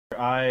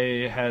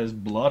eye has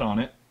blood on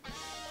it.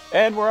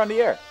 And we're on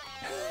the air.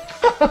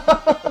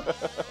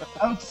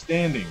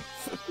 Outstanding.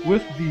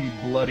 With the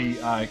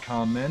bloody eye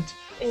comment,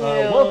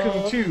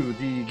 welcome to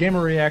the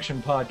Gamer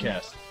Reaction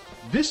Podcast.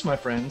 This, my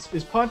friends,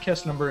 is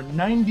podcast number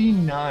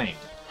 99.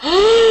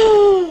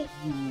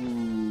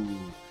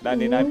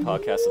 99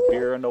 podcasts of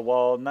beer on the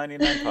wall,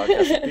 99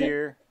 podcasts of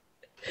beer.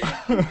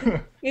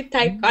 You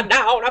take it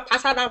down, I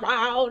pass it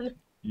around.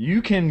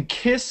 You can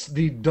kiss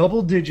the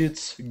double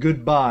digits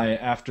goodbye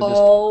after this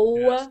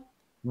podcast.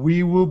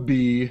 We will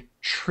be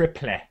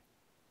triple.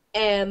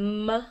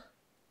 M.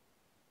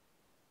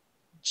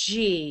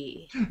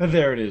 G.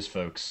 There it is,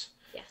 folks.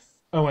 Yes.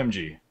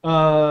 OMG.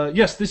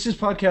 Yes, this is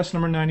podcast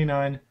number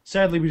 99.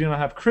 Sadly, we do not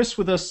have Chris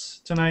with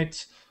us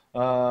tonight.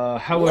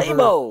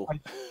 However,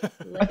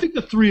 I think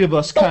the three of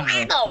us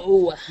kind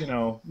of,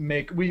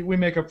 make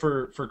up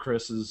for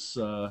Chris's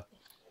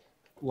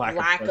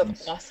lack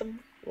of awesome.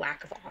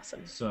 Lack of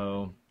awesome.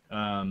 So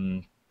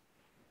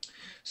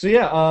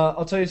yeah,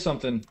 I'll tell you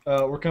something.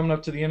 We're coming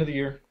up to the end of the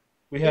year.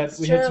 We had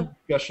some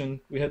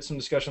discussion. We had some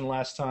discussion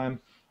last time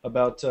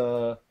about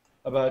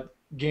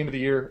Game of the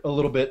Year a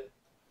little bit.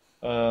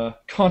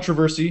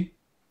 Controversy.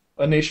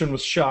 A nation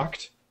was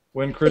shocked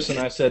when Chris and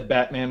I said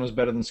Batman was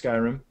better than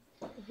Skyrim.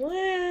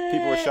 What?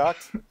 People were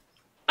shocked?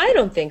 I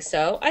don't think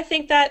so. I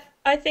think that's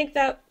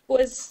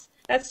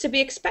to be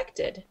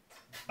expected.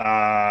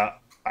 I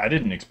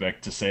didn't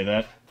expect to say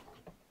that,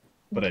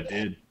 but I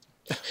did.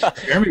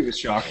 Jeremy was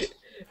shocked.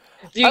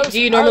 Do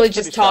you normally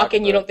just talk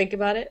and you don't think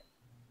about it?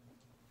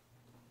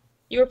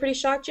 You were pretty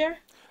shocked, Jer?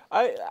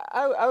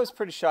 I was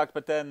pretty shocked,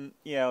 but then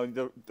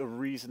the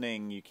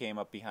reasoning you came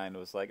up behind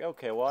was like,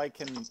 okay, well I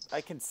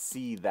can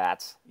see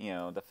that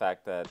the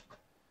fact that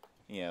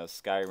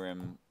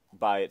Skyrim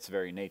by its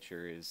very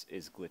nature is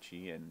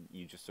glitchy and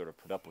you just sort of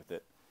put up with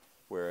it,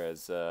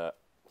 whereas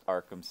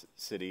Arkham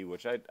City,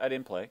 which I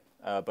didn't play,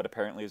 but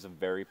apparently is a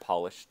very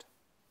polished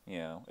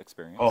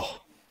experience.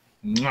 Oh,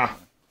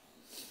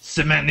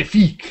 c'est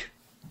magnifique.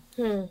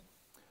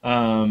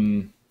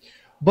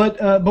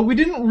 But we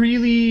didn't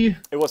really.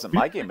 It wasn't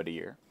my game of the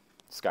year,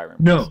 Skyrim.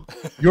 No,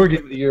 your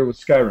game of the year was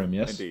Skyrim.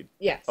 Yes. Indeed.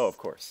 Yes. Oh, of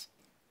course.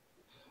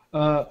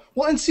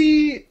 Well, and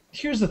see,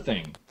 here's the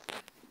thing.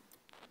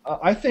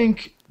 I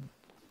think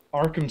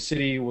Arkham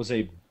City was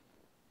a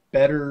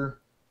better,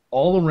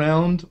 all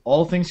around,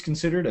 all things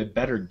considered, a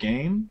better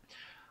game.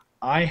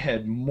 I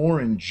had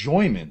more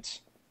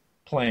enjoyment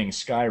playing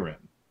Skyrim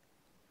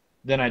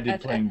than I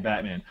did playing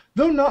Batman,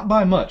 though not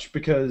by much,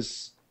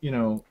 because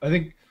I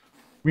think.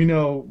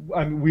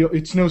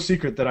 It's no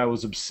secret that I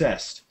was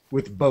obsessed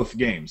with both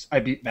games.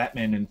 I beat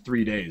Batman in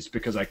 3 days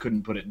because I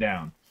couldn't put it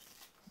down.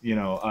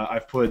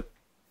 I've put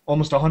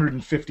almost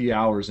 150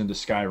 hours into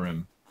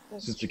Skyrim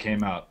since it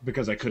came out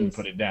because I couldn't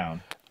put it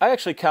down. I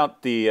actually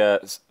count the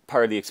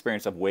part of the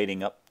experience of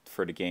waiting up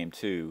for the game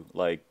too.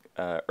 Like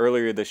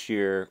earlier this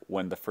year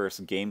when the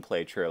first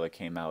gameplay trailer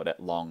came out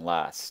at long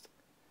last.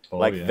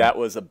 That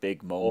was a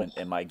big moment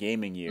in my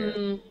gaming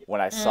year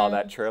when I saw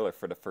that trailer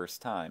for the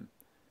first time.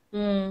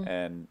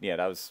 And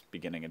that was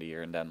beginning of the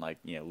year, and then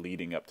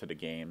leading up to the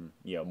game,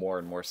 more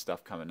and more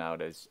stuff coming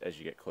out as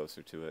you get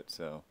closer to it.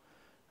 So,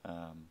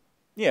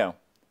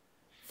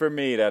 for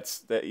me,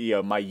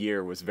 my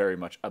year was very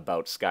much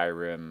about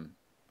Skyrim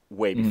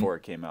way before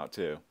it came out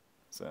too.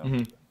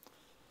 So,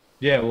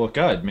 yeah, well,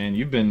 God, man,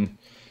 you've been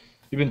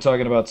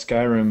talking about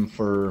Skyrim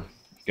for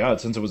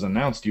since it was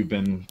announced. You've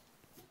been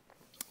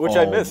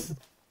I miss.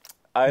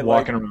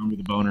 Walking around with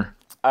a boner.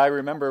 I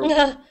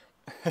remember.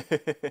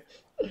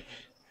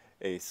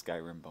 A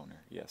Skyrim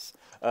boner, yes.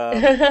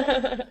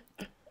 I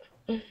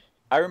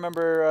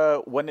remember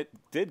when it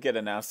did get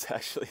announced,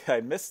 actually,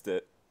 I missed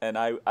it. And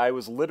I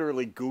was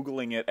literally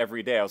Googling it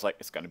every day. I was like,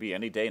 it's going to be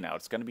any day now.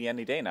 It's going to be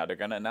any day now. They're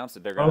going to announce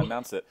it. They're going to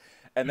announce it.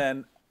 And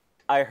then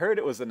I heard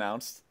it was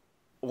announced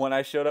when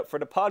I showed up for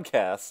the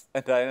podcast.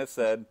 And Dianna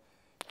said,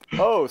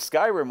 oh,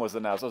 Skyrim was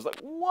announced. I was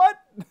like, what?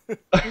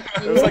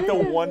 It was like the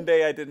one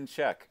day I didn't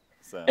check.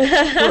 So.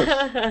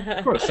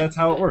 Of course, that's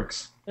how it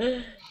works.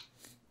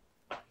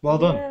 Well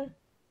done.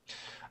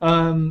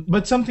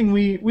 But something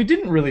we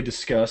didn't really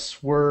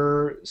discuss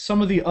were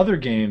some of the other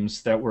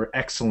games that were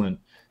excellent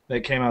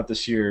that came out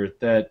this year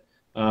that,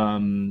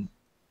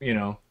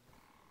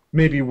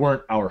 maybe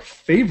weren't our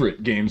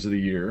favorite games of the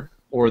year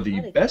or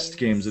the best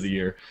games of the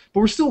year,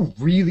 but were still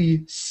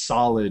really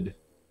solid,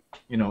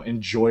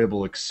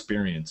 enjoyable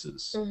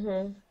experiences.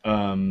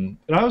 And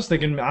I was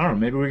thinking, I don't know,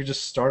 maybe we could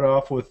just start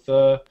off with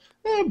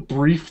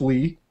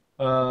briefly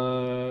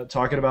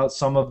talking about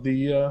some of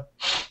the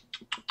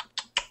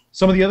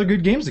other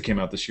good games that came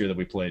out this year that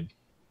we played.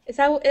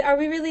 Are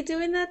we really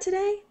doing that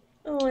today?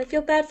 Oh, I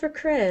feel bad for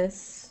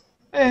Chris.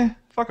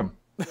 Fuck him.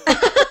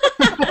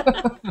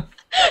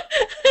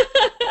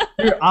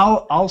 Here,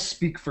 I'll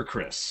speak for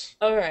Chris.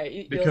 All right,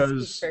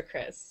 you'll speak for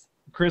Chris.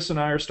 Chris and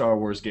I are Star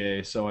Wars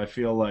gay, so I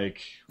feel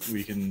like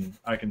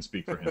I can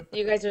speak for him.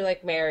 You guys are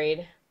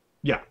married.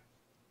 Yeah.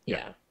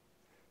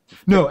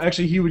 No,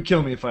 actually, he would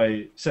kill me if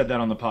I said that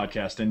on the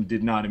podcast and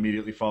did not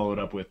immediately follow it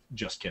up with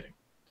 "just kidding."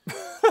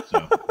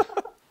 So.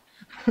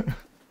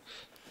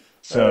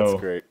 That's So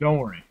great. don't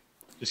worry.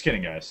 Just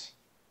kidding, guys.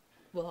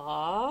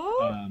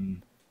 What?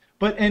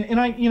 But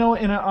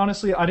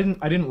honestly, I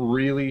didn't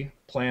really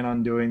plan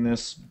on doing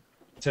this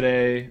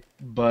today,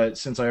 but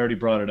since I already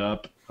brought it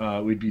up,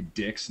 we'd be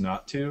dicks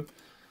not to.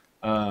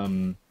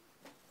 Um,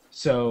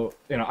 so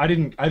I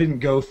didn't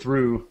go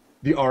through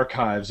the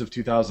archives of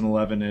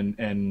 2011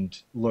 and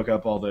look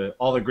up all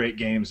the great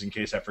games in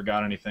case I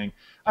forgot anything.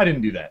 I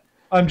didn't do that.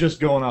 I'm just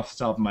going off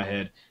the top of my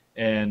head,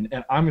 and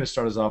I'm going to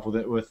start us off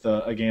with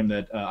a game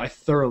that I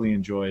thoroughly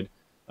enjoyed.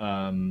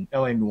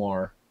 L.A.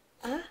 Noire.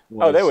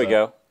 Oh, there we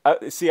go.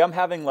 See, I'm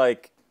having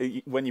like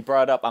when you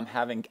brought it up,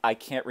 I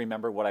can't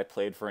remember what I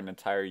played for an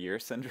entire year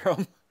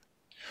syndrome.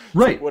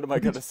 Right. What am I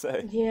gonna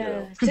say?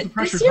 Yeah.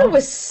 This year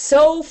was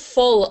so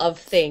full of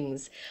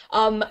things.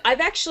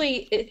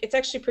 It's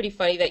actually pretty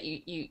funny that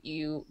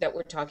you that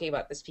we're talking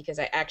about this because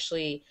I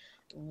actually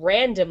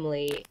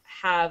randomly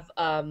have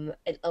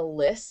a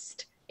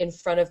list in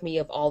front of me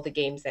of all the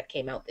games that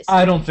came out this year.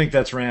 I don't think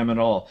that's RAM at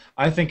all.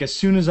 I think as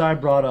soon as I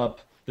brought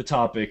up the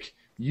topic,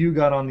 you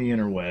got on the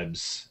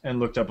interwebs and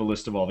looked up a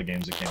list of all the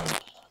games that came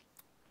out.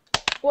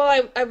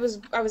 Well, I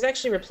was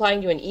actually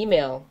replying to an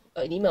email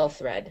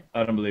thread.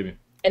 I don't believe you.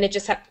 And it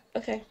just happened.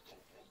 Okay.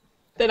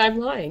 Then I'm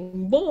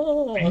lying.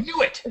 Whoa. I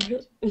knew it!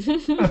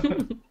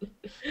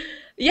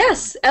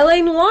 Yes,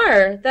 L.A.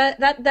 Noire.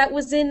 That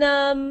was in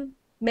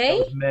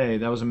May?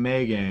 That was a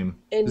May game.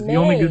 In It's May. the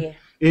only good,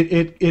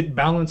 it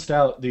balanced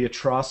out the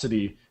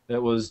atrocity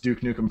that was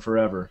Duke Nukem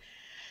Forever.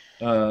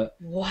 Wow.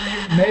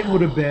 May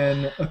would have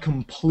been a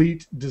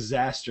complete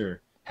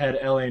disaster had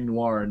L.A.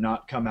 Noire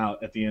not come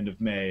out at the end of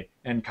May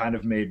and kind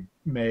of made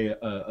May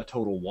a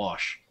total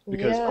wash.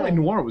 Because Yeah. L.A.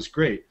 Noire was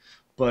great,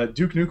 but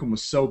Duke Nukem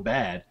was so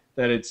bad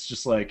that it's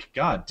just like,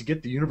 God, to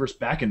get the universe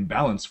back in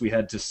balance, we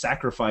had to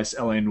sacrifice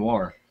L.A.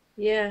 Noire.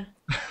 Yeah.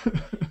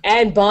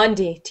 And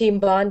Bondi, Team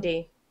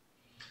Bondi.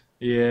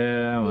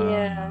 Yeah, well,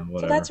 Yeah. So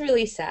whatever. that's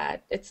really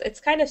sad. It's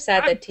kind of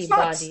sad that Team It's not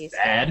Bondi's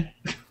sad.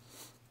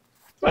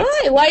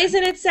 Why? Why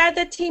isn't it sad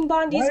that Team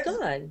Bondi's Why is-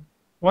 gone?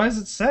 Why is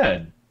it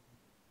sad?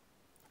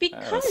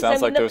 Because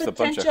Sounds like the there was a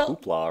bunch of potential.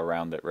 hoopla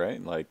around it,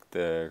 right? Like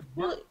the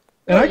Well,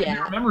 And I well, could be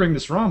yeah. remembering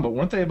this wrong, but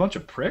weren't they a bunch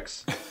of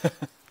pricks?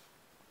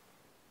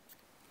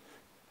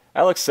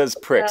 Alex says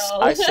pricks.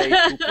 Well. I say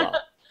hoopla.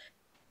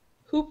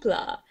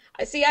 Hoopla.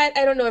 I see. I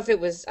don't know if it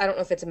was. I don't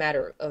know if it's a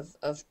matter of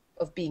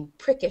being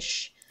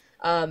prickish.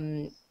 I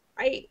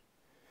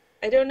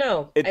don't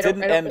know. It I don't-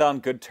 didn't I don't- end on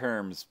good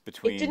terms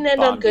between didn't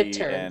end on good Bondi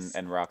terms.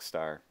 and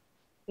Rockstar.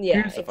 Yeah,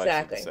 Here's- Suffice it to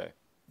exactly. say.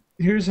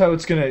 Here's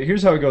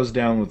how it goes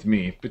down with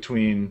me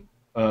between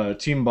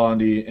Team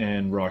Bondi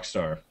and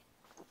Rockstar.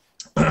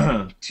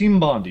 Team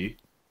Bondi,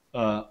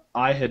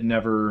 I had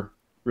never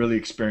really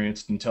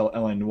experienced until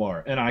L.A.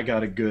 Noire, and I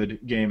got a good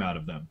game out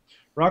of them.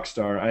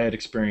 Rockstar, I had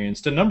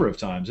experienced a number of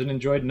times and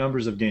enjoyed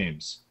numbers of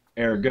games.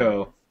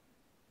 Ergo,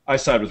 I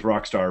side with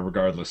Rockstar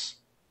regardless.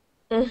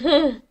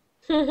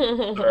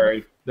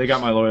 Sorry, they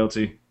got my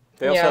loyalty.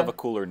 They also Yeah. have a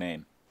cooler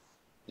name.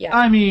 Yeah.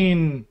 I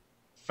mean,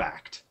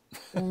 fact.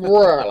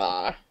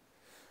 Voila.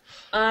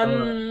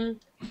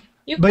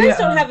 You But guys yeah,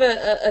 don't have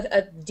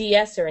a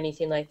DS or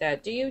anything like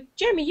that, do you?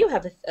 Jeremy, you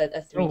have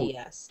a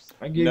 3DS.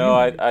 I gave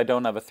No, you I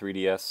don't have a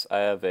 3DS. I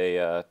have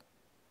a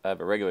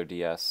regular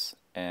DS,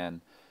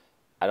 and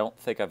I don't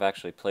think I've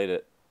actually played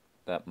it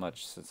that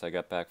much since I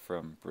got back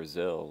from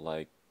Brazil,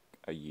 like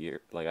a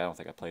year. Like I don't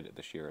think I played it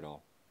this year at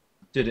all.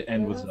 Did it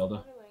end with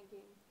Zelda?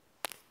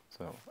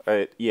 So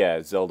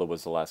yeah, Zelda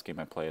was the last game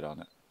I played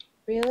on it.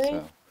 Really?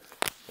 So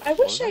I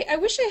wish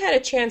I had a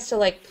chance to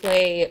like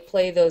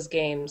play those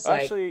games.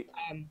 Like, actually,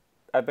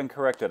 I've been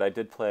corrected. I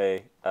did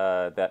play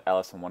that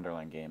Alice in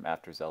Wonderland game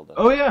after Zelda.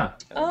 Oh yeah.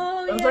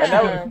 oh That was And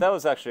yeah. that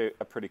was actually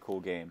a pretty cool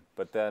game.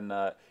 But then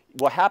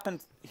what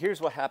happened? Here's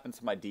what happened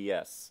to my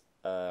DS.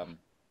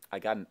 I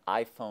got an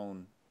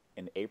iPhone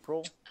in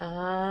April. And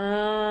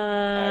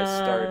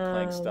I started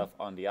playing stuff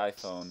on the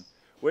iPhone,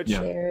 which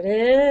Yeah. There it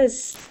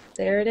is.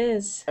 There it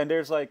is. and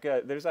there's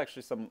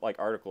actually some like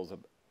articles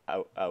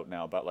out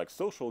now about like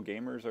social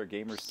gamers are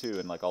gamers too,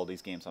 and like all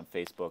these games on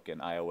Facebook and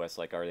iOS,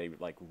 like are they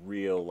like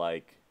real,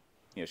 like,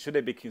 you know, should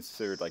they be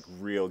considered like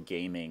real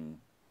gaming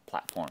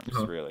platforms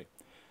really?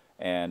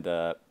 And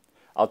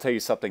I'll tell you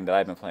something that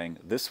I've been playing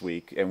this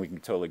week, and we can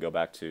totally go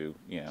back to,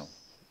 you know,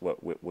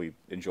 what we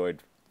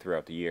enjoyed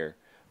throughout the year.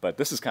 But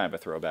this is kind of a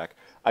throwback.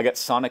 I got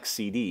Sonic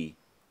CD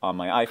on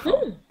my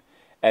iPhone,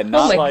 and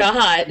not my like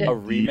God. a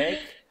remake,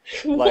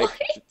 like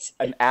What?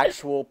 an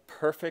actual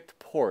perfect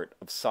port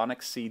of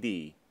Sonic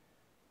CD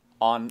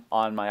on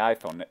my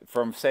iPhone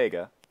from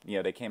Sega. You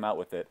know, they came out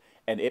with it,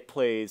 and it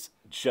plays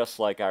just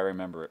like I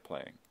remember it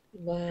playing.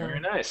 Wow. Very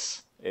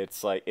nice.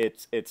 It's like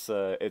it's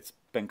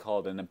been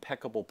called an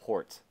impeccable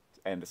port,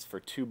 and it's for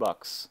 $2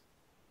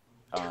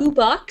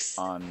 $2?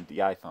 on the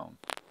iPhone.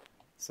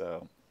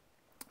 So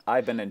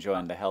I've been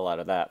enjoying the hell out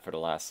of that for the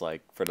last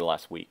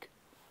week.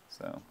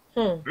 So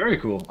Very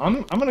cool.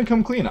 I'm gonna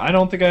come clean. I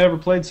don't think I ever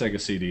played Sega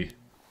CD.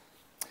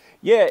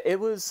 yeah, it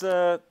was.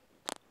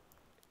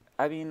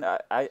 I mean,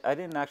 I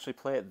didn't actually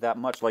play it that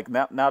much. Like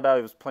now that I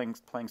was playing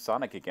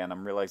Sonic again,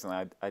 I'm realizing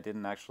I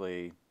didn't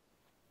actually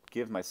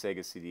give my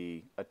Sega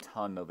CD a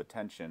ton of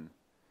attention,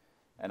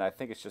 and I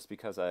think it's just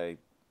because I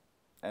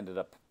ended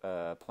up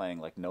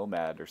playing like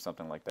Nomad or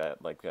something like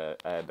that. Like I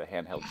had the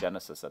handheld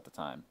Genesis at the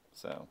time,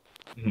 so.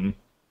 Mm-hmm.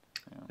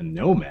 A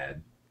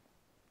Nomad.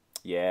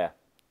 Yeah,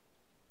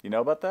 you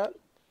know about that?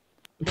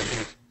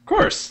 Of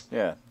course.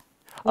 Yeah.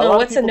 No,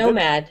 what's a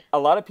Nomad? A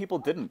lot of people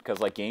didn't, because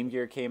like Game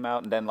Gear came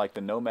out, and then like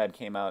the Nomad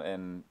came out,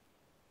 and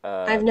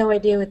I have no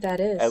idea what that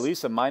is. at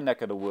least in my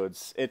neck of the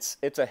woods, it's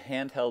a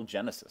handheld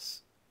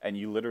Genesis, and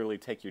you literally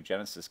take your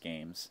Genesis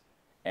games,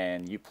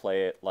 and you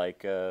play it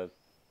like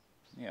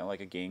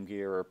like a Game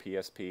Gear or a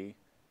PSP.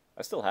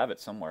 I still have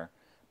it somewhere,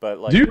 but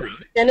like. Do you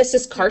really?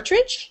 Genesis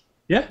cartridge?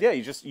 Yeah. Yeah,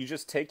 you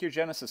just take your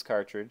Genesis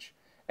cartridge,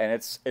 and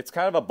it's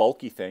kind of a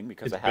bulky thing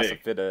because it has to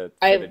fit a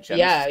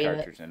Genesis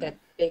cartridge in it. That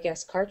big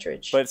ass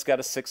cartridge. But it's got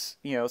a six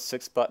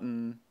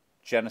button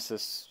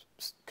Genesis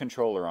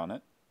controller on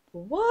it.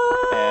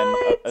 What?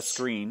 And a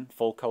screen,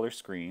 full color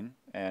screen,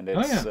 and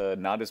it's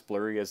not as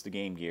blurry as the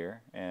Game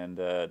Gear, and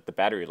the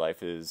battery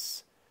life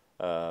is.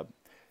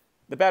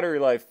 The battery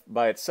life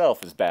by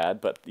itself is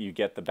bad, but you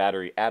get the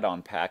battery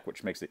add-on pack,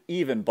 which makes it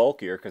even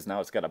bulkier because now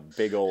it's got a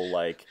big old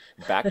like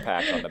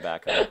backpack on the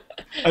back of it.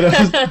 I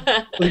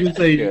was gonna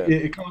say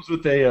it comes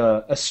with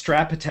a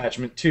strap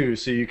attachment too,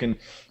 so you can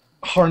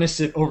harness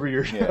it over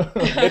your. Yeah.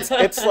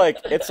 It's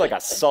like a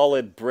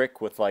solid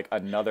brick with like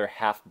another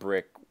half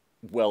brick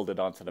welded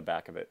onto the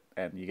back of it,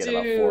 and you get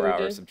about 4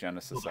 hours of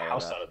Genesis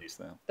out of these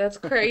things. That's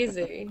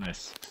crazy.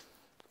 Nice.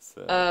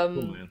 So,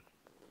 cool, man.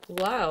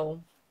 Wow.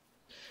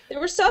 There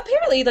were so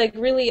apparently like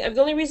really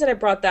the only reason I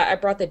brought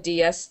the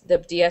DS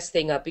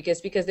thing up because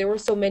there were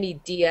so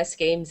many DS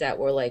games that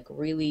were like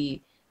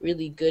really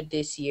really good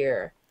this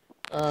year.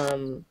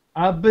 I'm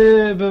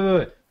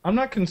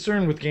not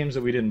concerned with games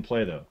that we didn't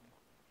play though.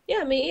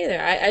 Yeah, me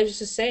either. I was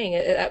just saying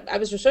I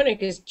was just wondering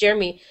because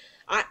Jeremy,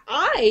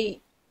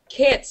 I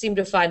can't seem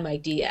to find my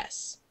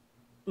DS.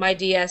 My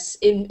DS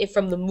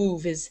from the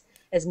Move is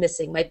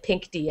missing. My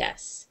pink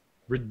DS.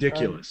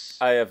 Ridiculous.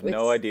 I have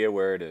no idea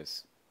where it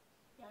is.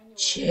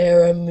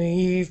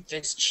 Jeremy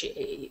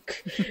Fischake.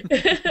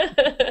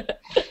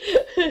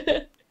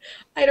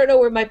 I don't know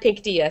where my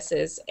pink DS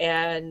is,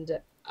 and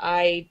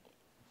I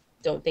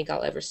don't think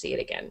I'll ever see it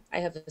again. I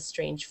have a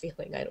strange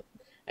feeling I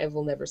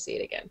will never see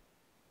it again.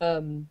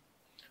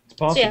 It's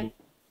possible. So yeah,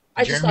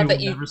 I just Jeremy thought that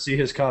will never see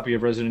his copy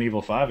of Resident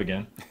Evil 5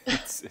 again.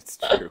 It's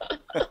true.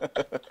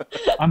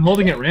 I'm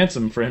holding it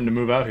ransom for him to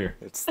move out here.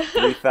 It's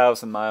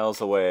 3,000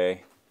 miles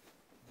away,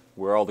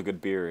 where all the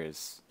good beer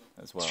is.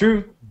 As well. It's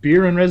true.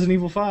 Beer and Resident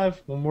Evil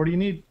 5. What more do you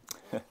need?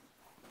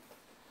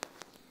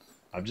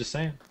 I'm just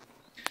saying.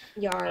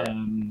 Yar.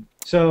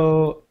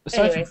 So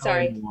aside anyway, from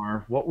L.A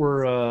Noire, what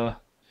were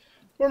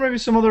maybe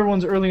some other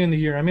ones early in the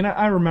year? I mean,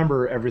 I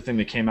remember everything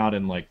that came out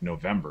in like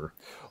November.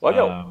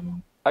 Well,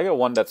 I got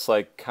one that's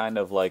like kind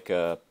of like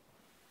a.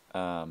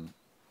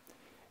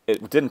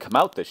 It didn't come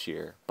out this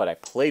year, but I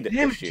played it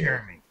this year.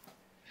 Jeremy.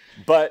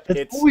 But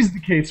it's always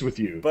the case with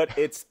you. But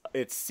its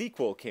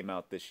sequel came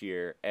out this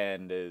year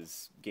and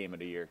is Game of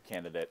the Year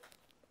candidate.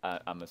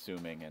 I'm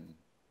assuming, and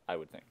I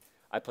would think.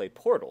 I played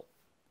Portal,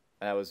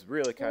 and I was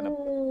really kind of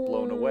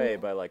blown away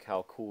by like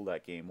how cool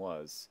that game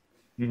was.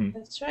 Mm-hmm.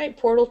 That's right.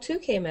 Portal 2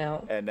 came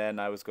out. And then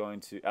I was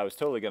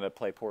totally gonna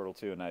play Portal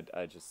 2, and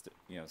I just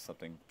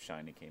something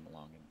shiny came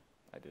along and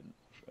I didn't.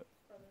 But,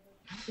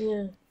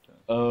 yeah. So.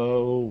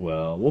 Oh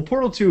well. Well,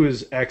 Portal 2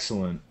 is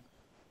excellent.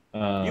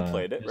 You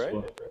played it, right?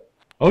 Well.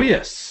 Oh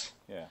yes.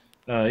 Yeah.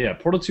 Yeah.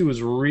 Portal 2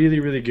 was really,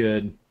 really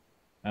good.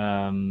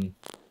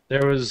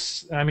 There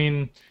was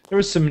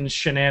some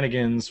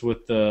shenanigans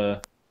with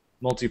the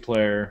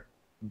multiplayer,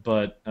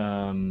 but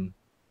the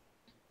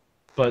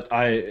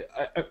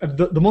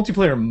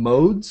multiplayer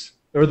modes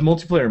or the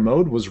multiplayer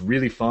mode was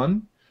really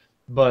fun,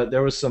 but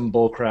there was some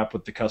bullcrap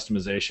with the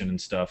customization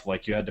and stuff.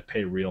 Like you had to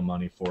pay real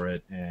money for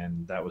it,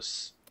 and that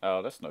was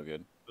that's no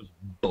good.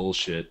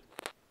 Bullshit.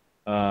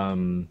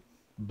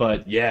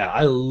 But yeah,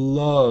 I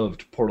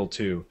loved Portal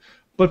 2.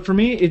 But for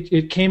me,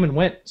 it came and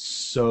went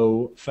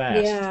so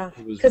fast. Yeah,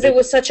 because it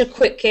was such a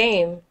quick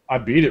game. I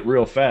beat it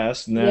real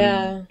fast, and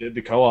then did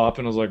the co-op,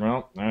 and I was like,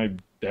 well, I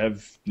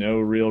have no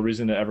real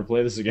reason to ever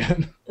play this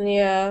again.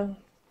 Yeah.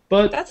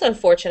 But that's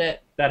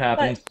unfortunate. That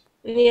happens.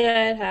 But,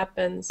 yeah, it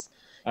happens.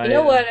 You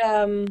know what?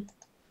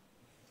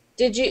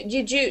 Did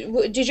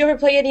you ever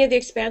play any of the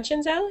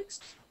expansions, Alex?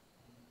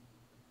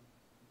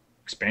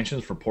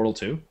 Expansions for Portal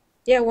 2?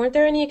 Yeah, weren't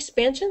there any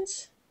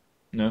expansions?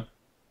 No.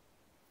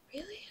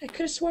 Really? I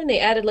could have sworn they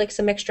added like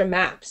some extra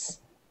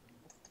maps.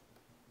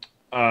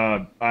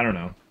 I don't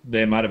know.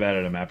 They might have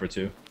added a map or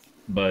two,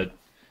 but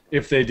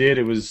if they did,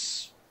 it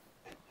was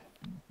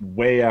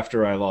way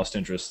after I lost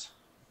interest.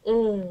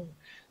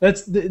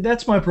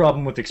 That's my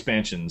problem with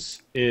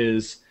expansions.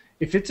 Is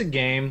if it's a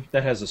game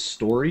that has a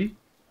story,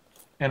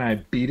 and I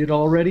beat it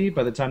already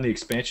by the time the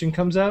expansion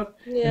comes out,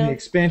 and the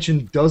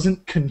expansion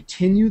doesn't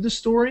continue the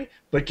story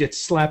but gets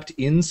slapped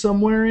in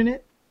somewhere in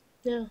it,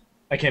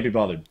 I can't be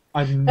bothered.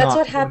 I'm That's not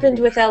what happened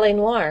with L.A.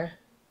 Noire.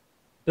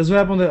 That's what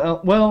happened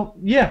to well,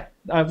 yeah.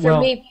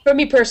 For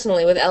me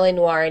personally, with L.A.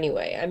 Noire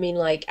anyway. I mean,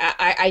 like,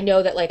 I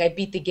know that, like, I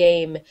beat the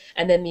game,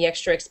 and then the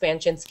extra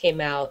expansions came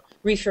out,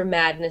 Reefer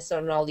Madness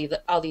and all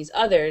these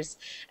others,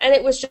 and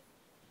it was just...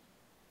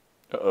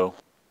 Uh-oh.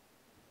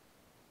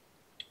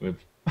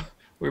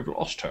 We've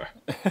lost her.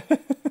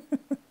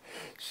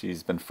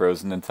 She's been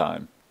frozen in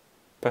time.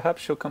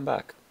 Perhaps she'll come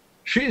back.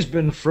 She's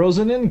been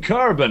frozen in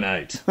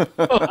carbonite.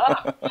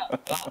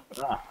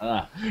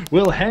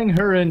 We'll hang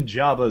her in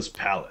Jabba's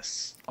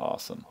palace.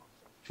 Awesome.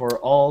 For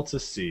all to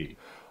see.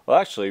 Well,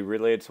 actually,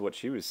 related to what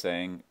she was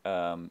saying,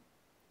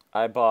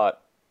 I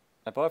bought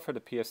it for the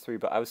PS3,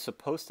 but I was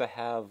supposed to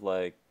have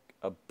like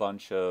a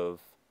bunch of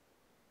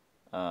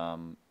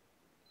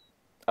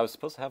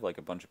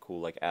cool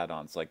like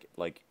add-ons,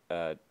 like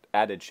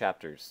added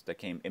chapters that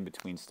came in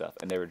between stuff,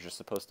 and they were just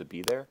supposed to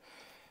be there.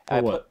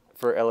 For what?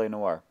 For L.A.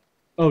 Noire.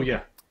 Oh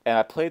yeah. And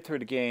I played through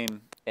the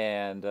game,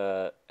 and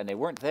they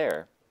weren't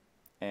there,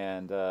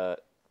 and I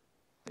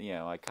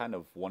kind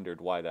of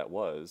wondered why that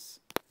was,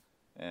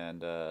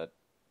 and but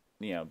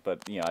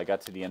I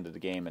got to the end of the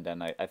game, and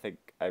then I think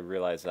I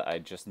realized that I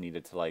just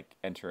needed to like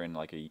enter in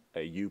like a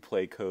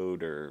Uplay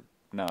code, or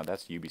no,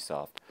 that's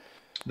Ubisoft.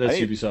 That's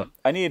Ubisoft.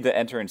 I needed to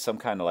enter in some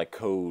kind of like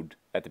code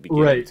at the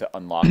beginning to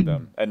unlock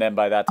them, and then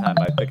by that time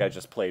I think I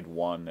just played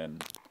one,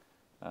 and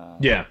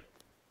and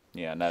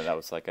that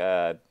was like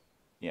I've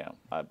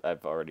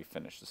already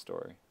finished the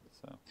story.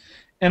 So.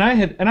 And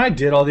I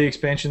did all the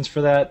expansions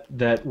for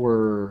that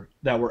were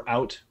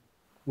out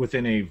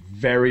within a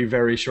very,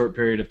 very short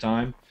period of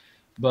time.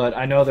 But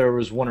I know there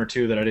was one or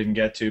two that I didn't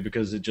get to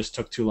because it just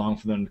took too long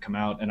for them to come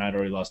out, and I'd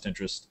already lost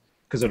interest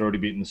because I'd already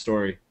beaten the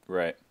story.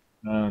 Right.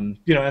 And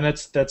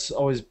that's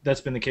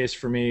been the case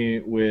for me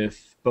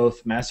with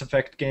both Mass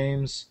Effect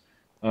games.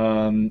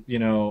 And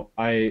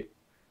I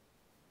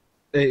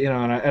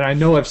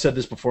know I've said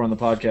this before on the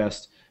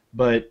podcast,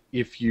 but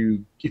if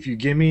you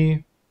give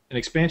me an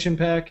expansion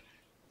pack,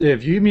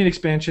 if you give me an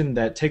expansion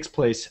that takes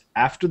place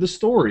after the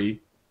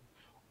story,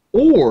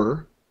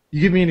 or you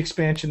give me an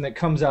expansion that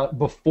comes out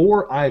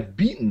before I've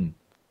beaten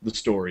the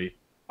story,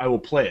 I will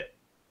play it.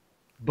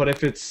 But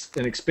if it's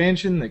an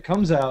expansion that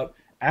comes out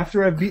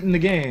after I've beaten the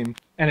game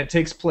and it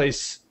takes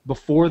place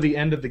before the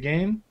end of the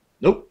game,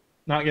 nope,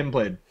 not getting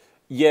played.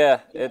 Yeah,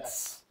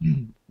 it's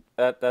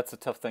that's a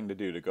tough thing to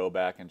do, to go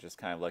back and just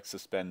kind of like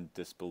suspend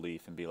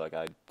disbelief and be like,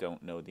 I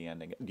don't know the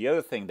ending. The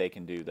other thing they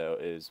can do, though,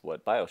 is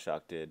what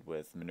BioShock did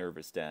with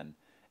Minerva's Den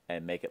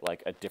and make it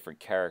like a different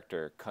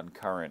character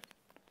concurrent,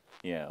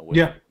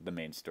 with the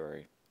main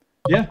story.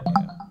 Yeah.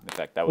 In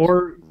fact, that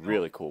was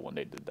really cool when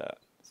they did that.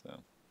 So.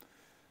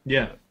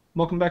 Yeah.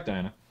 Welcome back,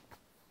 Dianna.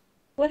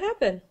 What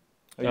happened?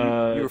 You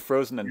were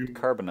frozen in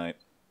carbonite.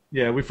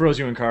 Yeah, we froze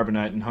you in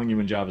carbonite and hung you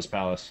in Jabba's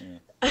palace.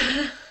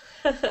 Yeah.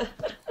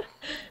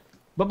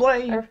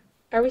 Bye-bye.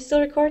 Are we still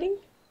recording?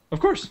 Of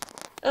course.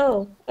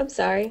 Oh, I'm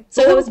sorry.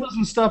 So it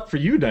doesn't stop for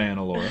you,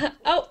 Dianna Laura.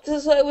 Oh,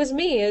 so it was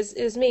me. It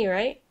was me,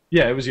 right?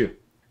 Yeah, it was you.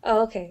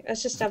 Oh, okay. I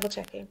was just double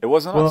checking. It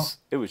wasn't us.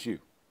 It was you.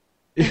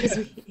 It was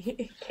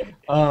me.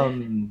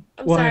 I'm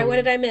sorry. What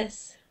did I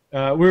miss? We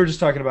were just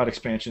talking about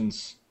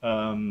expansions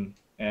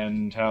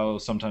and how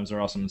sometimes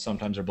they're awesome and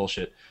sometimes they're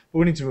bullshit. But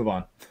we need to move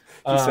on.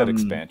 You said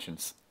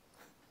expansions.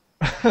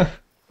 I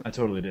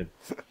totally did.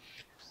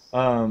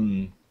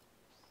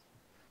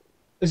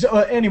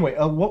 Anyway,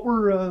 what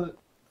were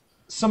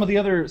some of the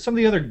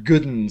other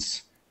good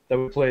ones that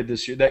we played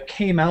this year, that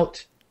came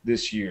out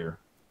this year,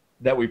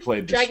 that we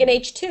played this Dragon year?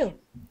 Age 2.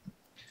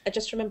 I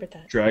just remembered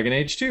that. Dragon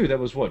Age 2. That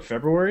was what,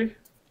 February?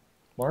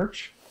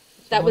 March?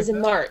 That was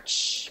in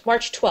March.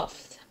 March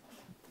 12th.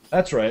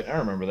 That's right. I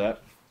remember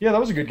that. Yeah, that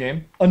was a good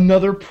game.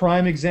 Another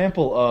prime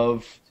example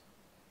of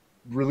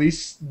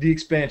release the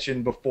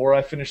expansion before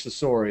I finish the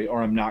story,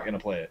 or I'm not going to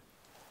play it.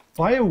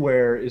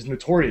 BioWare is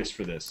notorious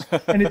for this.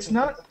 And it's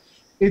not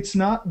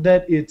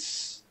that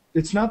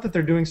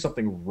they're doing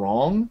something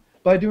wrong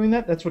by doing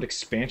that. That's what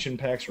expansion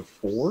packs are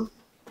for.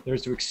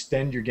 There's to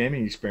extend your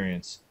gaming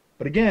experience.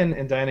 But again,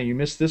 and Diana, you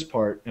missed this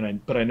part,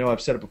 but I know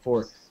I've said it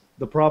before.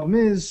 The problem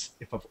is,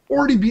 if I've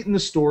already beaten the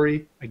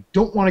story, I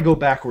don't want to go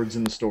backwards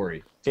in the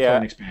story to play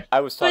an expansion.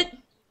 I was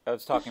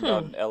talking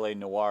about in L.A.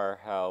 Noire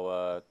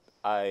how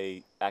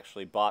I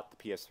actually bought the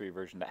PS3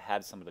 version that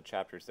had some of the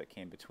chapters that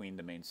came between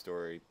the main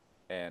story,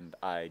 and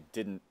I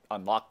didn't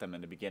unlock them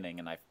in the beginning,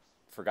 and I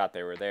forgot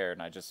they were there,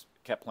 and I just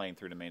kept playing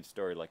through the main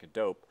story like a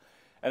dope.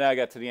 And then I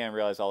got to the end and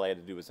realized all I had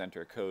to do was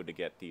enter a code to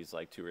get these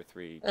like 2 or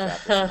 3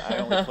 chapters. And I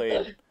only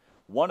played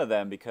one of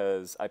them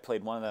because I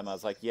played one of them. I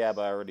was like, yeah,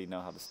 but I already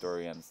know how the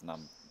story ends, and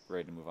I'm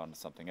ready to move on to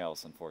something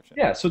else,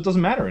 unfortunately. Yeah, so it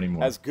doesn't matter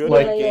anymore. As good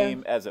a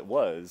game as it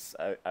was,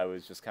 I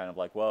was just kind of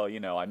like, well,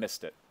 I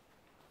missed it.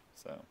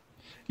 So.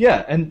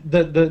 Yeah, and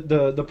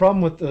the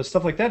problem with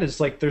stuff like that is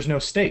like there's no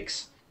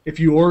stakes. If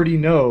you already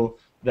know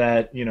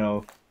that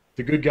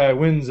the good guy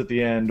wins at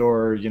the end,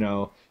 or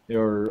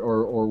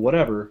or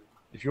whatever,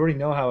 if you already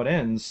know how it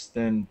ends,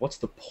 then what's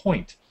the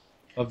point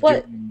of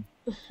doing?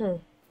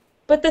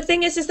 But the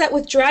thing is that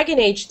with Dragon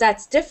Age,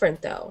 that's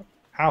different though.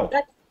 How?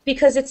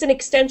 because it's an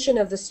extension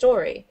of the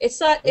story. It's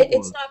not.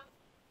 It's not.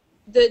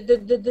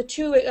 The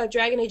two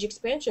Dragon Age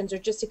expansions are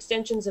just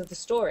extensions of the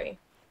story.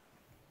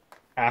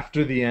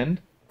 After the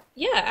end?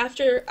 Yeah,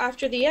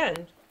 after the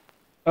end.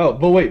 Oh,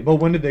 but wait, but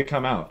when did they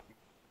come out?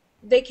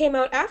 They came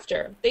out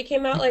after. They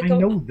came out like I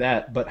know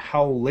that, but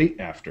how late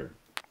after?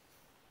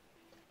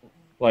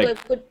 Like,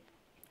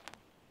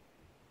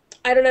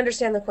 I don't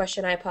understand the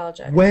question. I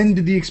apologize. when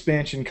did the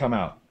expansion come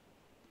out?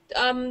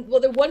 Well,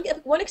 the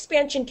one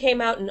expansion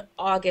came out in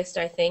August,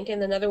 I think,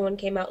 and another one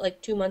came out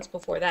like 2 months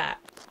before that.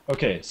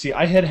 Okay, see,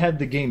 I had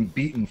the game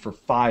beaten for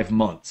 5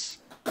 months.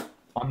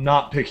 I'm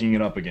not picking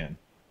it up again.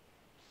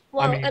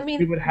 Well, I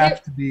mean, it would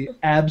have to be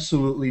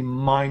absolutely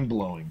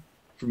mind-blowing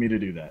for me to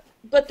do that.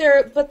 But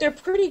they're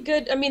pretty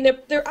good. I mean,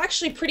 they're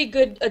actually pretty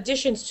good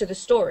additions to the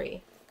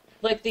story,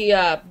 like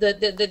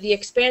the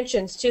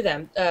expansions to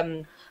them.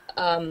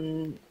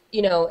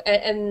 You know,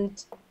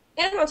 and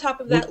on top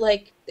of that,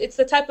 like it's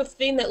the type of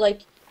thing that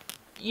like,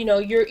 you know,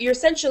 you're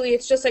essentially,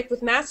 it's just like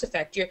with Mass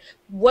Effect.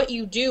 What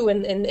you do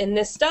in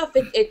this stuff,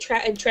 it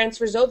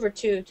transfers over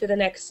to the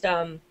next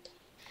I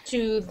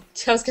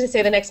was going to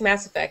say the next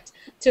Mass Effect,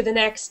 to the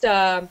next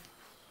game.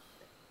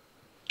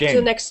 To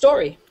the next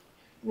story,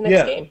 the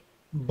next game.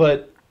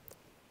 But,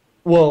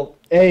 well,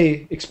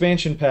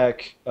 expansion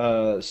pack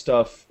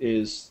stuff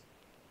is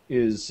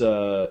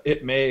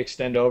it may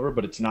extend over,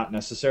 but it's not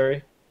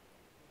necessary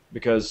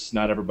because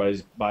not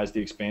everybody buys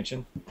the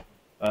expansion.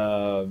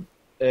 And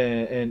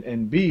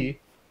B,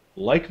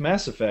 like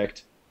Mass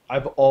Effect,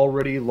 I've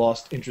already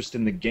lost interest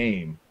in the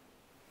game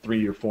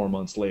 3 or 4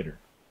 months later.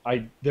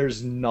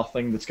 There's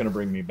nothing that's going to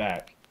bring me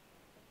back.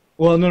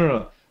 Well,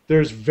 no.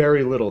 There's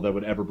very little that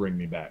would ever bring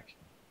me back.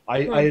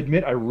 I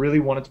admit I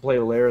really wanted to play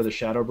Lair of the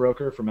Shadow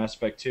Broker for Mass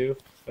Effect 2,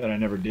 but I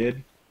never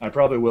did. I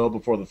probably will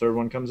before the third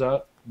one comes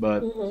out.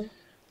 But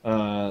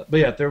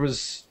yeah, there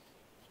was,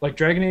 like,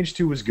 Dragon Age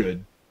 2 was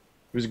good.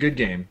 It was a good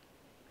game,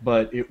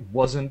 but it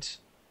wasn't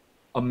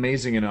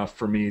amazing enough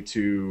for me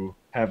to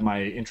have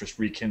my interest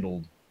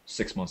rekindled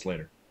 6 months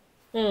later.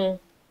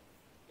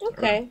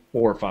 Okay.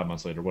 Or 4 or 5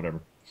 months later, whatever.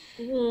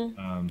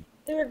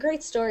 They were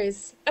great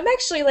stories. I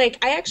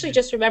actually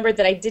just remembered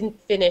that I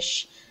didn't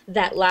finish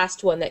that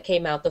last one that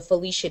came out, the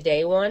Felicia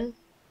Day one.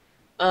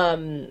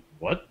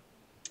 What?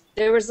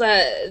 There was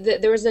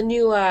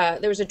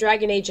a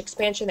Dragon Age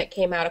expansion that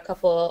came out a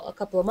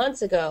couple of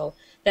months ago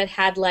that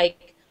had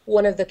like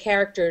one of the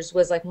characters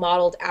was like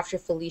modeled after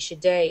Felicia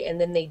Day,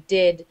 and then they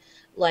did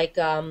like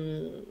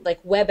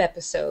web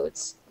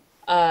episodes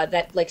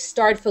that like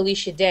starred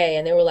Felicia Day,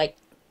 and they were like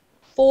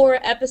 4 or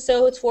 5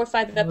 episodes.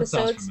 That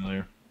sounds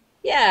familiar.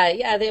 Yeah.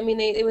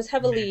 It was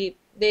heavily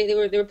they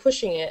were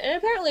pushing it, and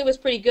apparently it was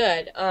pretty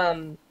good.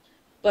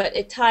 But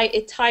it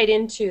tied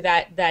into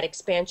that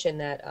expansion,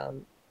 that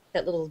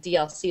little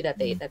DLC that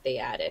they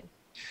added.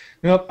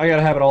 Nope, I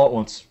gotta have it all at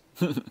once.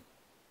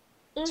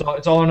 It's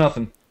all or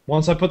nothing.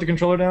 Once I put the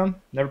controller down,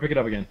 never pick it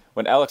up again.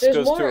 When Alex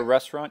goes to a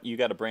restaurant, you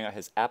got to bring out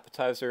his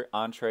appetizer,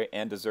 entree,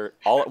 and dessert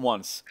all at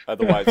once.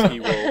 Otherwise, he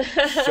will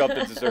shove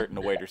the dessert in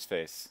the waiter's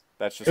face.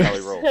 That's just how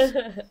he rolls.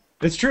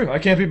 It's true. I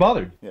can't be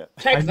bothered. Yeah.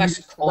 Take that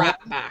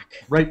crap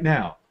back. Right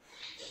now.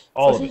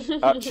 All of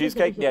it.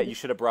 Cheesecake? Yeah, you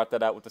should have brought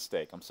that out with the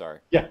steak. I'm sorry.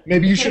 Yeah,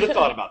 maybe you should have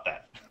thought about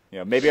that.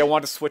 Yeah, maybe I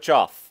want to switch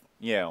off,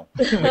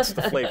 mix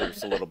the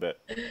flavors a little bit.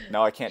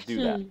 Now I can't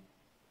do that.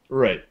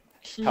 Right.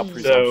 How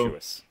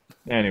presumptuous.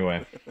 So,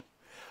 anyway.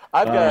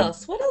 What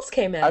else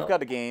came out? I've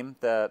got a game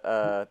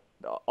that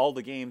all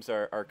the games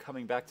are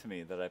coming back to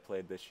me that I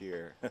played this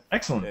year.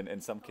 Excellent. And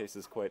in some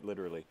cases, quite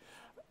literally.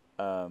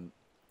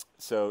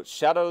 So,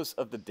 Shadows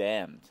of the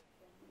Damned,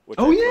 which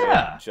I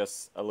played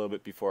just a little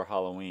bit before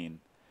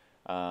Halloween.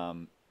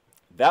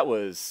 It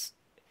was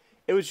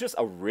just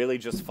a really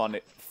just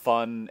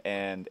fun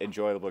and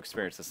enjoyable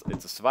experience.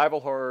 It's a survival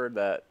horror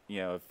that,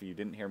 if you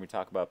didn't hear me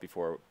talk about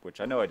before,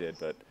 which I know I did,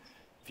 but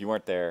if you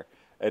weren't there,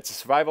 it's a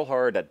survival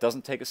horror that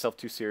doesn't take itself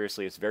too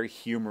seriously. It's very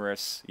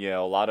humorous, a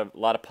lot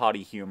of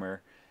potty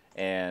humor,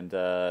 and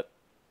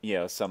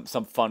some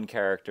fun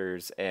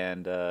characters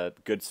and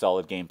good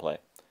solid gameplay.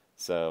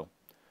 So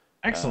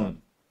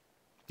excellent.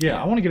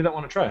 I want to give that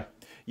one a try.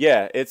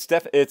 Yeah,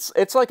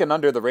 it's like an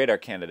under the radar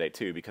candidate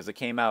too, because it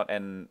came out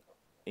and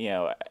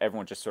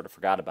everyone just sort of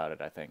forgot about it,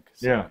 I think.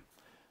 So,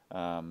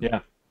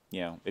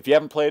 if you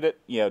haven't played it,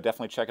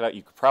 definitely check it out.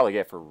 You could probably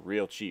get it for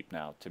real cheap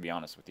now, to be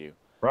honest with you.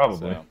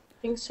 Probably.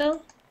 Think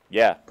so?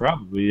 Yeah.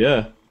 Probably,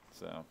 yeah.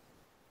 So.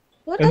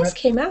 What else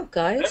came out,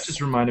 guys? That just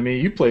reminded me,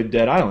 you played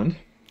Dead Island.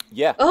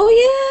 Yeah.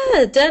 Oh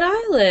yeah, Dead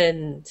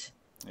Island.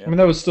 Yep. I mean,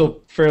 that was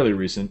still fairly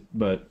recent,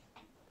 but.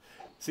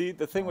 See,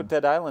 the thing with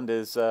Dead Island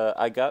is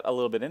I got a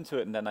little bit into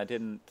it, and then I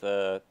didn't.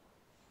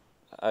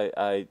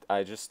 I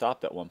just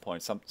stopped at one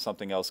point.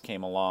 Something else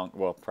came along.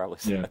 Well,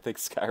 probably I think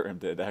Skyrim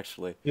did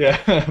actually. Yeah,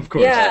 of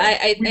course. Yeah,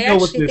 I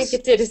actually think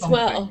it did as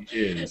well.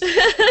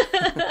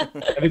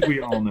 I think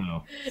we all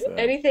know. So.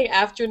 Anything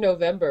after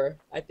November,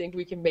 I think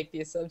we can make the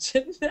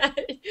assumption that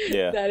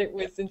it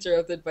was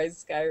interrupted by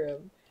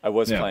Skyrim. I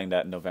was playing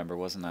that in November,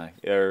 wasn't I?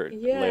 Or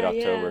late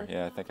October.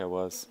 Yeah, I think I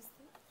was.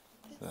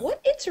 So.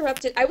 What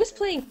interrupted? I was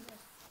playing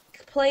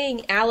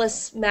playing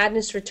Alice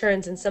Madness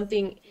Returns, and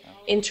something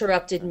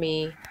interrupted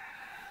me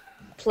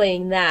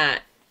playing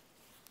that.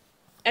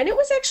 And it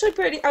was actually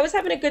pretty. I was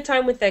having a good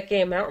time with that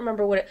game. I don't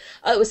remember what it.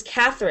 Oh, it was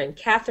Catherine.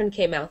 Catherine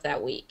came out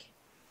that week.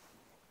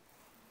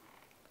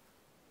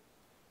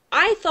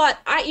 I thought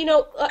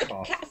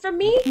for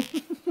me,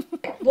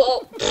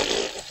 well,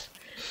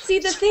 see,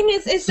 the thing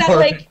is that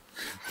like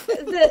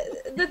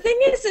the thing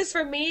is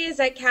for me is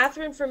that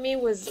Catherine for me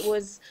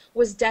was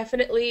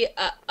definitely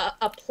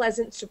a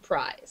pleasant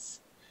surprise.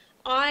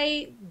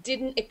 I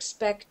didn't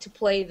expect to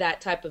play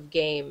that type of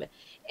game,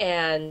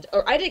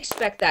 or I didn't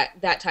expect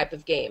that type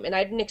of game, and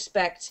I didn't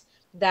expect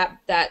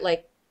that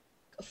like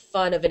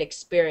fun of an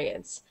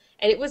experience,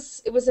 and it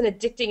was an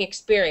addicting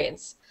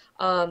experience.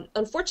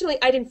 Unfortunately,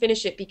 I didn't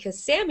finish it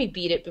because Sammy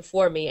beat it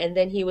before me, and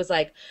then he was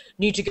like,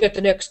 "Need to get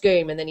the next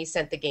game," and then he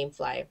sent the game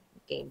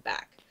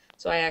back.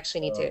 So I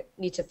actually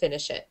need to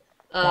finish it.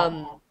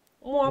 The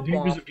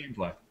dangers of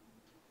GameFly.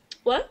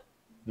 What?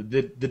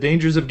 The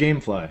dangers of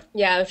GameFly.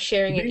 Yeah, of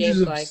sharing the a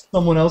GameFly. Of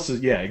someone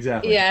else's. Yeah,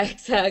 exactly. Yeah,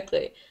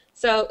 exactly.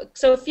 So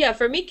yeah,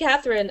 for me,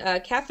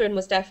 Catherine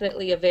was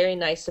definitely a very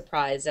nice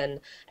surprise, and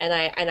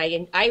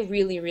I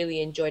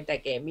really enjoyed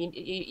that game.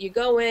 You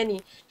go in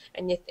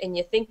and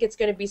you think it's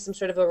going to be some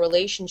sort of a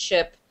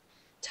relationship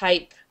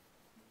type,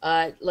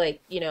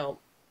 like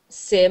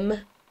sim,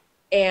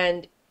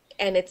 and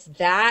it's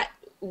that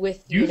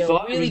with you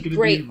thought really it was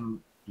great be a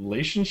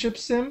relationship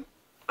sim.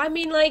 I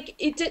mean, like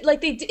it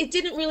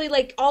didn't really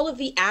like all of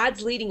the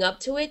ads leading up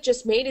to it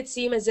just made it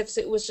seem as if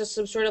it was just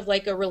some sort of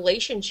like a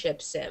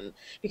relationship sim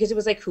because it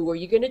was like who are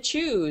you gonna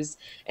choose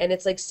and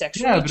it's like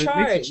sexually but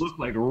charged. It makes it look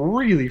like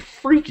really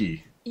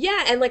freaky.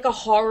 Yeah, and like a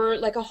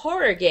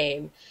horror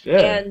game.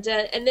 Yeah.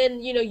 And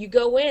then you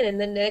go in and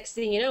then the next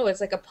thing you know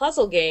it's like a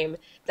puzzle game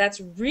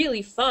that's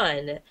really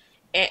fun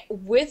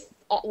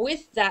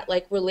with that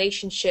like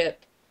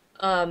relationship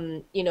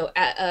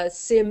a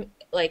sim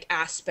like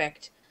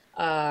aspect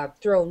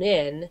thrown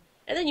in,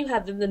 and then you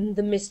have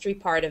the mystery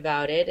part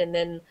about it, and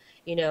then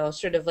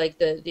sort of like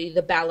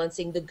the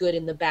balancing the good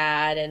and the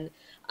bad, and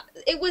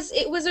it was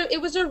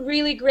a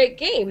really great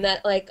game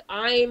that like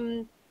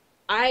I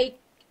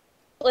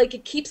like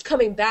it keeps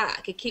coming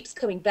back,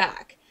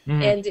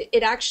 and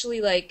it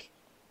actually like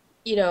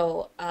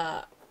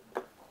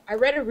I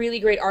read a really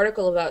great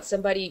article about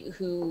somebody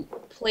who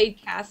played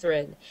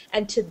Catherine,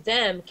 and to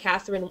them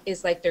Catherine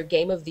is like their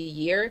game of the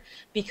year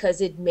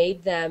because it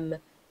made them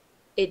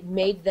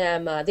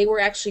they were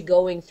actually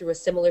going through a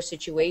similar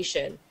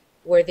situation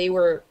where they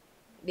were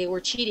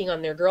cheating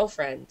on their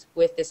girlfriend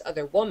with this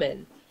other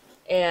woman,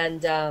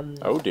 and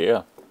oh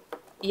dear.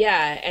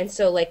 Yeah, and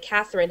so like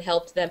Catherine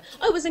helped them.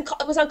 Oh, it was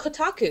on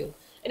Kotaku,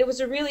 and it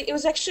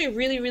was actually a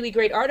really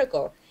great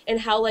article,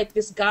 and how like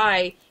this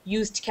guy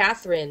used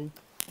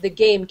the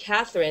game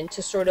Catherine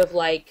to sort of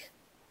like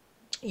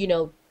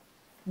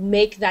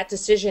make that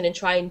decision and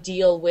try and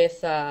deal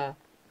with the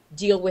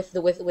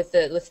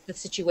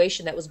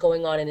situation that was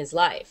going on in his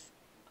life.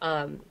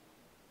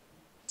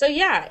 So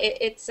yeah,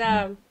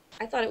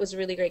 I thought it was a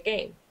really great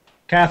game.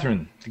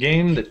 Catherine, the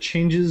game that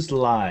changes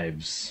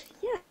lives.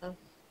 Yeah.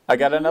 I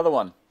got another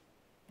one.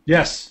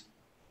 Yes.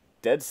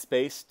 Dead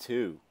Space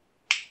 2.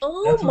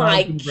 Oh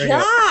my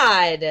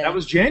God. That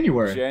was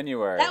January.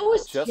 That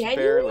was just January?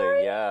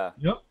 barely, yeah.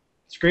 Yep.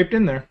 Scraped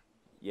in there.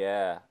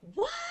 Yeah.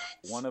 What?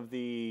 One of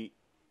the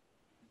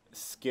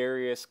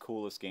scariest,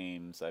 coolest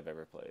games I've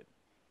ever played.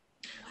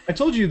 I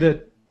told you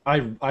that I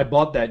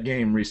bought that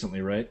game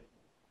recently, right?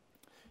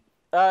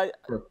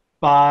 For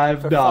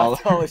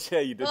 $5. Yeah,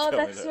 you did tell me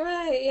that's that.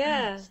 right,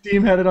 yeah.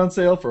 Steam had it on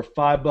sale for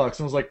 $5, and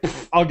I was like,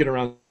 I'll get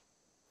around.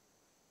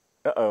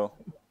 Uh-oh.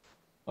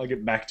 I'll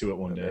get back to it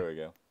one day. There we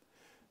go.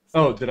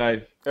 Oh, did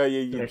I? Oh, yeah,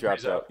 you I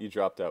dropped freeze out. out? You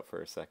dropped out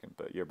for a second,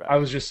 but you're back. I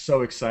was just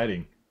so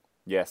exciting.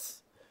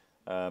 Yes.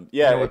 You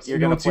Yeah, know what's- you're you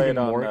know gonna what's play even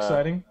it on more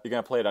exciting? You're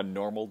gonna play it on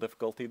normal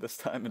difficulty this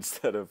time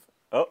instead of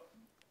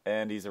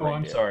and he's a Oh,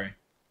 I'm reindeer. sorry.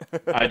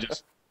 I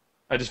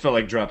just felt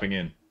like dropping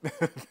in.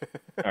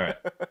 All right.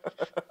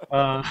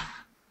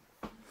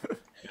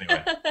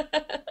 Anyway,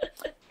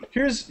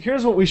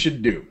 here's what we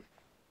should do.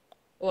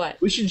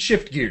 What? We should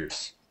shift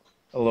gears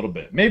a little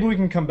bit. Maybe we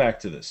can come back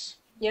to this.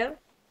 Yeah?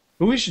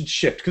 But we should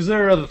shift because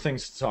there are other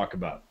things to talk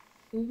about.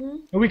 Mm-hmm.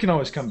 And we can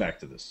always come back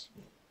to this.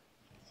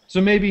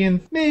 So maybe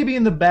in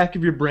the back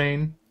of your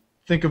brain,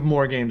 think of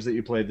more games that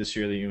you played this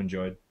year that you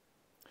enjoyed.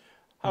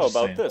 How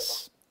about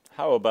this?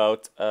 How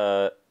about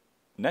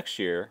next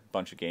year,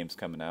 bunch of games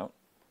coming out.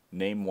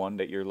 Name one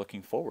that you're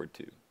looking forward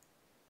to.